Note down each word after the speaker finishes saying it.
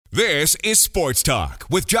This is Sports Talk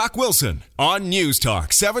with Jock Wilson on News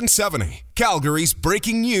Talk 770, Calgary's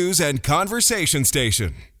breaking news and conversation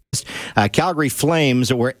station. Calgary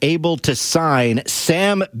Flames were able to sign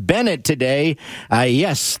Sam Bennett today.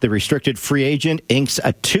 Yes, the restricted free agent inks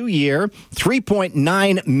a 2-year,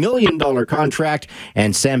 $3.9 million contract.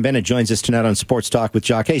 And Sam Bennett joins us tonight on Sports Talk with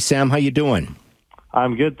Jock. Hey, Sam, how you doing?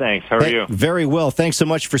 I'm good, thanks. How are you? Very well. Thanks so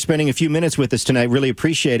much for spending a few minutes with us tonight. Really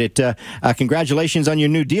appreciate it. Congratulations on your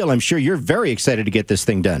new deal. I'm sure you're very excited to get this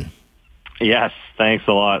thing done. Yes, thanks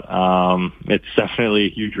a lot. It's definitely a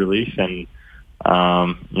huge relief, and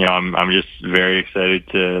I'm just very excited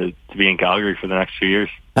to be in Calgary for the next few years.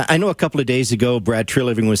 I know a couple of days ago, Brad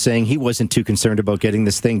Treliving was saying he wasn't too concerned about getting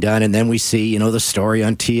this thing done. And then we see, the story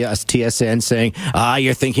on TSN saying,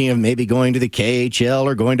 you're thinking of maybe going to the KHL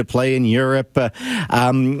or going to play in Europe.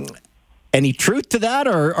 Any truth to that,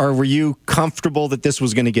 or were you comfortable that this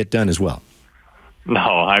was going to get done as well? No,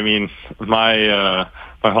 I mean, my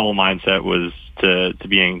whole mindset was to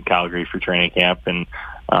be in Calgary for training camp. And,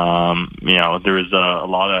 there was a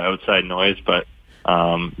lot of outside noise, but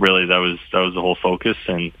really that was the whole focus,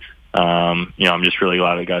 and I'm just really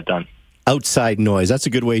glad it got done. Outside noise, that's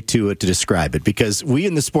a good way to describe it, because we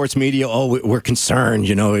in the sports media, we're concerned,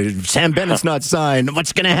 Sam Bennett's not signed,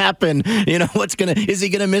 what's going to happen, is he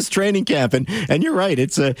going to miss training camp? And you're right,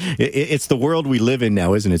 it's the world we live in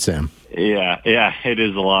now, isn't it, Sam? Yeah, it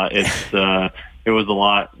is a lot. It was a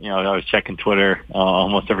lot. I was checking Twitter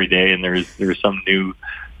almost every day, and there was some new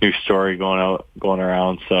story going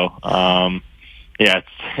around. So,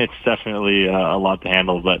 it's definitely a lot to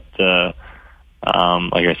handle. But like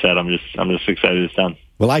I said, I'm just excited it's done.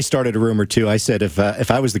 Well, I started a rumor too. I said if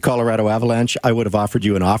I was the Colorado Avalanche, I would have offered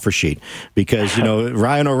you an offer sheet, because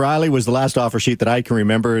Ryan O'Reilly was the last offer sheet that I can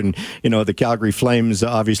remember, and the Calgary Flames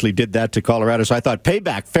obviously did that to Colorado. So I thought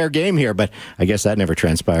payback, fair game here, but I guess that never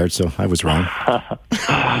transpired. So I was wrong.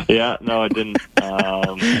 Yeah, no, it didn't. I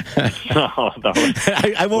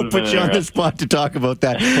won't put you on the spot to talk about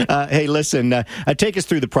that. Hey, listen, take us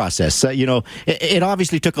through the process. It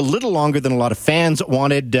obviously took a little longer than a lot of fans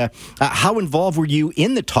wanted. How involved were you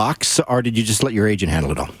in the talks, or did you just let your agent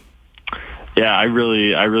handle it all? Yeah, I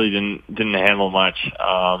really didn't handle much.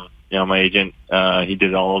 My agent, he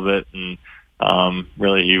did all of it, and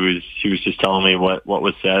really he was just telling me what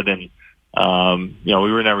was said, and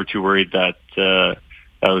we were never too worried that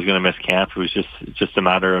I was going to miss camp. It was just a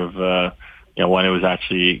matter of when it was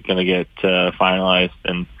actually going to get finalized,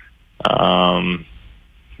 and I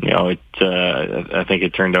think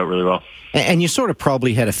it turned out really well. And you sort of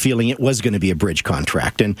probably had a feeling it was going to be a bridge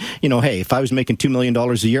contract. And, hey, if I was making $2 million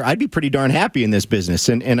a year, I'd be pretty darn happy in this business.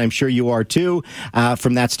 And I'm sure you are too,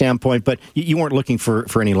 from that standpoint. But you weren't looking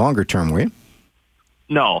for any longer term, were you?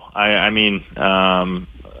 No. I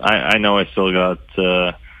know I still got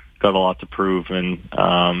a lot to prove. And,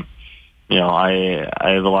 I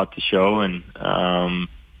have a lot to show. And, I'm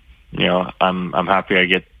happy I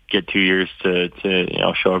get 2 years to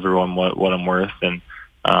show everyone what I'm worth. And,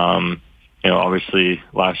 obviously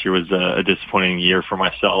last year was a disappointing year for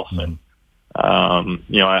myself, and I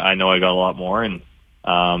know I got a lot more, and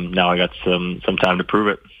now I got some time to prove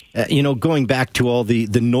it. Going back to all the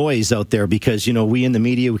noise out there, because, we in the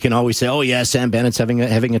media, we can always say, oh, yeah, Sam Bennett's having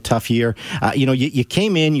a tough year. You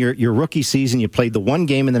came in your rookie season, you played the one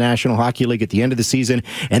game in the National Hockey League at the end of the season,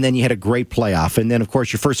 and then you had a great playoff. And then, of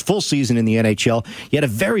course, your first full season in the NHL, you had a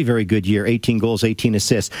very, very good year, 18 goals, 18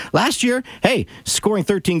 assists. Last year, hey, scoring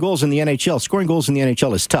 13 goals in the NHL, scoring goals in the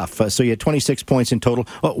NHL is tough. So you had 26 points in total.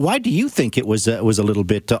 Why do you think it was a little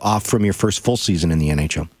bit off from your first full season in the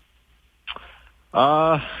NHL?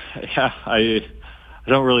 Yeah, I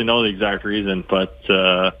don't really know the exact reason, but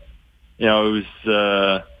it was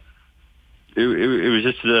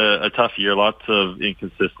just a tough year, lots of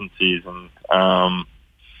inconsistencies, and I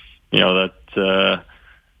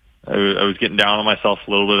was getting down on myself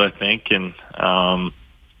a little bit, I think, and I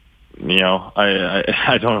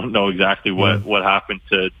don't know exactly what happened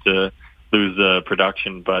to lose the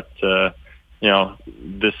production, but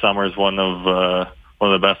this summer is one of the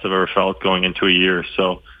best I've ever felt going into a year.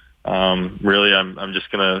 So really, I'm just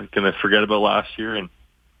gonna forget about last year and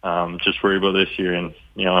just worry about this year. And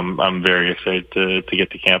I'm very excited to get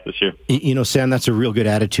to camp this year. Sam, that's a real good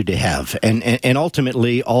attitude to have. And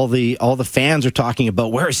ultimately, all the fans are talking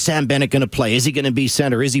about, where is Sam Bennett going to play? Is he going to be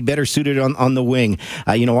center? Is he better suited on the wing?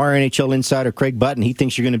 Our NHL insider, Craig Button, he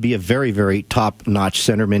thinks you're going to be a very, very top-notch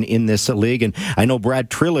centerman in this league. And I know Brad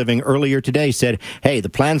Treliving earlier today said, hey, the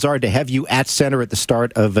plans are to have you at center at the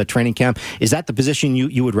start of training camp. Is that the position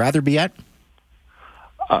you would rather be at?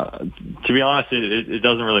 To be honest, it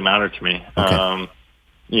doesn't really matter to me. Okay.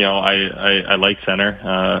 I like center.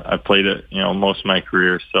 I've played it, most of my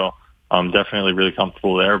career, so I'm definitely really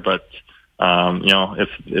comfortable there. But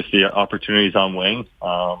if the opportunity's on wing,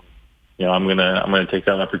 I'm gonna take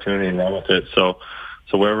that opportunity and run with it. So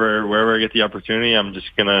wherever I get the opportunity, I'm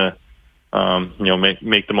just gonna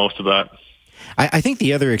make the most of that. I think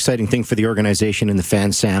the other exciting thing for the organization and the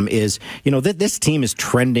fans, Sam, is, that this team is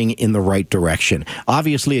trending in the right direction.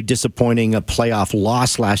 Obviously, a disappointing playoff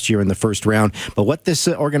loss last year in the first round, but what this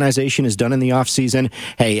organization has done in the offseason,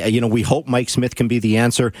 hey, we hope Mike Smith can be the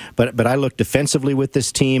answer, but I look defensively with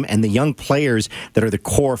this team, and the young players that are the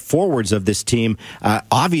core forwards of this team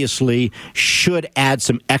obviously should add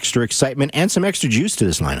some extra excitement and some extra juice to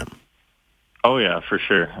this lineup. Oh, yeah, for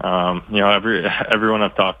sure. Everyone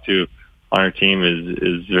I've talked to on our team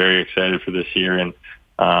is very excited for this year, and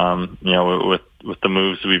with the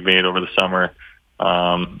moves we've made over the summer,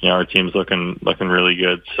 our team's looking really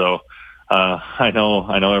good. So I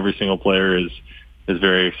know every single player is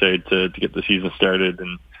very excited to get the season started,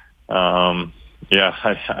 and I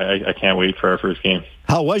can't wait for our first game.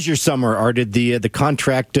 How was your summer, or did the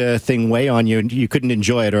contract thing weigh on you and you couldn't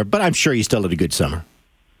enjoy it? But I'm sure you still had a good summer.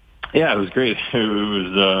 Yeah, it was great. It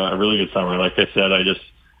was a really good summer. Like I said, I just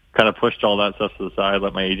kind of pushed all that stuff to the side,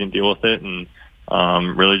 let my agent deal with it, and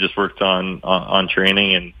really just worked on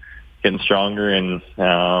training and getting stronger. And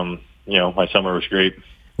my summer was great.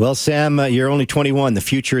 Well, Sam, you're only 21. The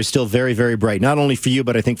future is still very, very bright, not only for you,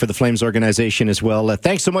 but I think for the Flames organization as well.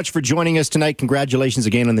 Thanks so much for joining us tonight. Congratulations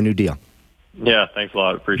again on the new deal. Yeah, thanks a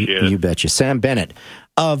lot. Appreciate it. You betcha. Sam Bennett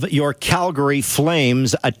of your Calgary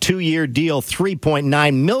Flames, a 2-year deal,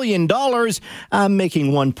 $3.9 million,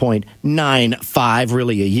 making $1.95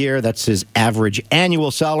 really a year. That's his average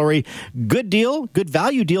annual salary. Good deal, good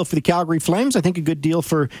value deal for the Calgary Flames. I think a good deal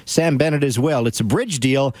for Sam Bennett as well. It's a bridge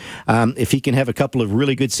deal. If he can have a couple of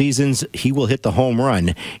really good seasons, he will hit the home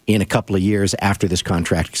run in a couple of years after this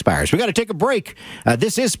contract expires. We got to take a break.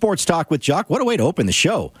 This is Sports Talk with Jock. What a way to open the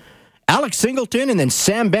show. Alex Singleton and then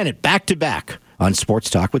Sam Bennett back-to-back on Sports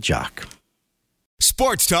Talk with Jock.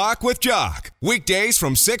 Sports Talk with Jock. Weekdays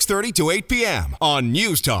from 6:30 to 8 p.m. on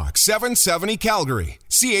News Talk 770 Calgary,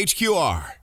 CHQR.